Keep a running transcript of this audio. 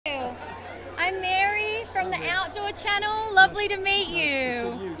from the Outdoor Channel. Lovely to meet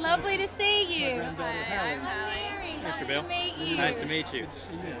you. Lovely to see you. Hi, I'm Mary. Mr. Bill. Nice to meet you. Nice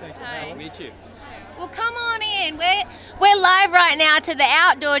to meet you. Hi. Nice to meet you. Well, come on in. We're live right now to the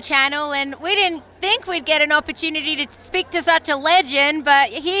Outdoor Channel, and we didn't think we'd get an opportunity to speak to such a legend, but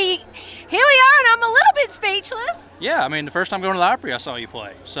here we are, and I'm a little bit speechless. Yeah, I mean, the first time going to the Opry, I saw you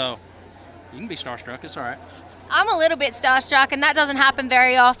play, so you can be starstruck. It's all right. I'm a little bit starstruck, and that doesn't happen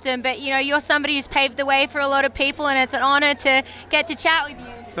very often, but you know, you're somebody who's paved the way for a lot of people, and it's an honor to get to chat with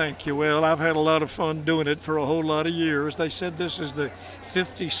you. Thank you. Well, I've had a lot of fun doing it for a whole lot of years. They said this is the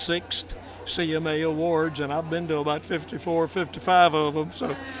 56th CMA Awards, and I've been to about 54, 55 of them,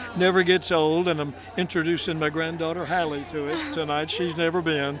 so never gets old. And I'm introducing my granddaughter Hallie to it tonight. She's never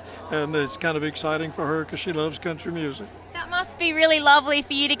been, and it's kind of exciting for her because she loves country music. That must be really lovely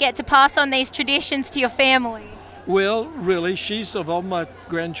for you to get to pass on these traditions to your family. Well, really, she's, of all my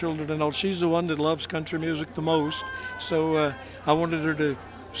grandchildren and all, she's the one that loves country music the most. So I wanted her to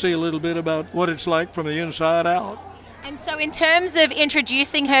see a little bit about what it's like from the inside out. And so in terms of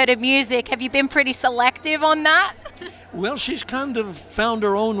introducing her to music, have you been pretty selective on that? Well, she's kind of found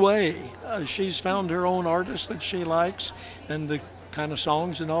her own way. She's found her own artists that she likes and the kind of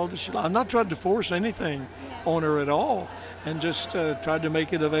songs and all that she likes. I'm not trying to force anything on her at all, and just tried to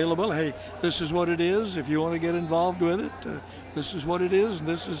make it available. Hey, this is what it is. If you want to get involved with it, this is what it is, and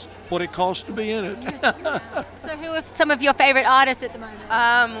this is what it costs to be in it. So who are some of your favorite artists at the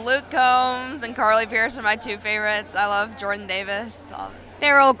moment? Luke Combs and Carly Pearce are my two favorites. I love Jordan Davis.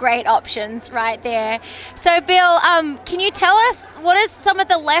 They're all great options right there. So Bill, can you tell us what are some of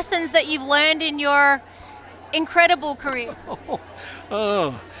the lessons that you've learned in your incredible career?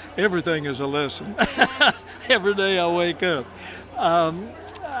 Oh, everything is a lesson. Every day I wake up.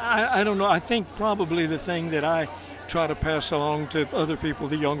 I don't know. I think probably the thing that I try to pass along to other people,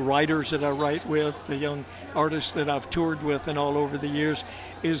 the young writers that I write with, the young artists that I've toured with and all over the years,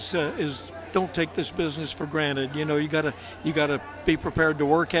 is don't take this business for granted. You know, you gotta be prepared to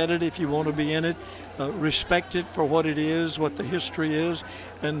work at it if you want to be in it. Respect it for what it is, what the history is,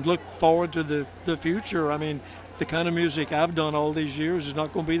 and look forward to the future. I mean, the kind of music I've done all these years is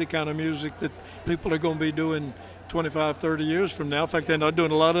not going to be the kind of music that people are going to be doing 25, 30 years from now. In fact, they're not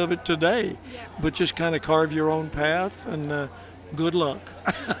doing a lot of it today. But just kind of carve your own path, and good luck.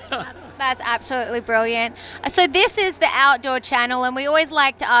 That's absolutely brilliant. So this is the Outdoor Channel, and we always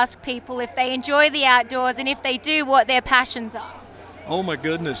like to ask people if they enjoy the outdoors, and if they do, what their passions are. Oh my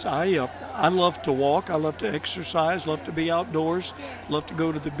goodness, I love to walk, I love to exercise, love to be outdoors, love to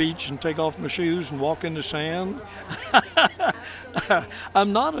go to the beach and take off my shoes and walk in the sand.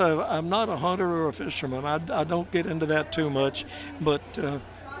 I'm not a hunter or a fisherman. I don't get into that too much, but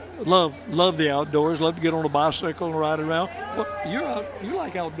love the outdoors. Love to get on a bicycle and ride around. Well, you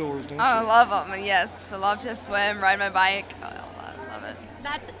like outdoors, don't you? I love them. Yes, I love to swim, ride my bike. I love it.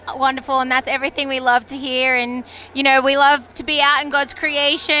 That's wonderful, and that's everything we love to hear. And you know, we love to be out in God's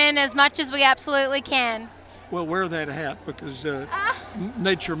creation as much as we absolutely can. Well, wear that hat, because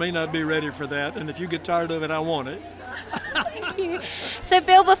nature may not be ready for that, and if you get tired of it, I want it. Thank you. So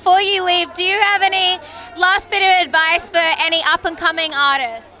Bill, before you leave, do you have any last bit of advice for any up-and-coming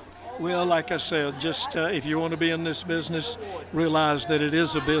artists? Well, like I said, just if you want to be in this business, realize that it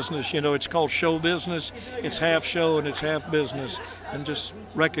is a business. You know, it's called show business. It's half show and it's half business. And just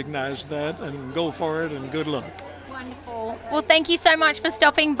recognize that and go for it, and good luck. Wonderful. Well, thank you so much for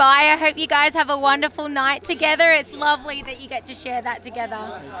stopping by. I hope you guys have a wonderful night together. It's lovely that you get to share that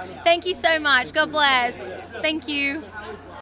together. Thank you so much. God bless. Thank you.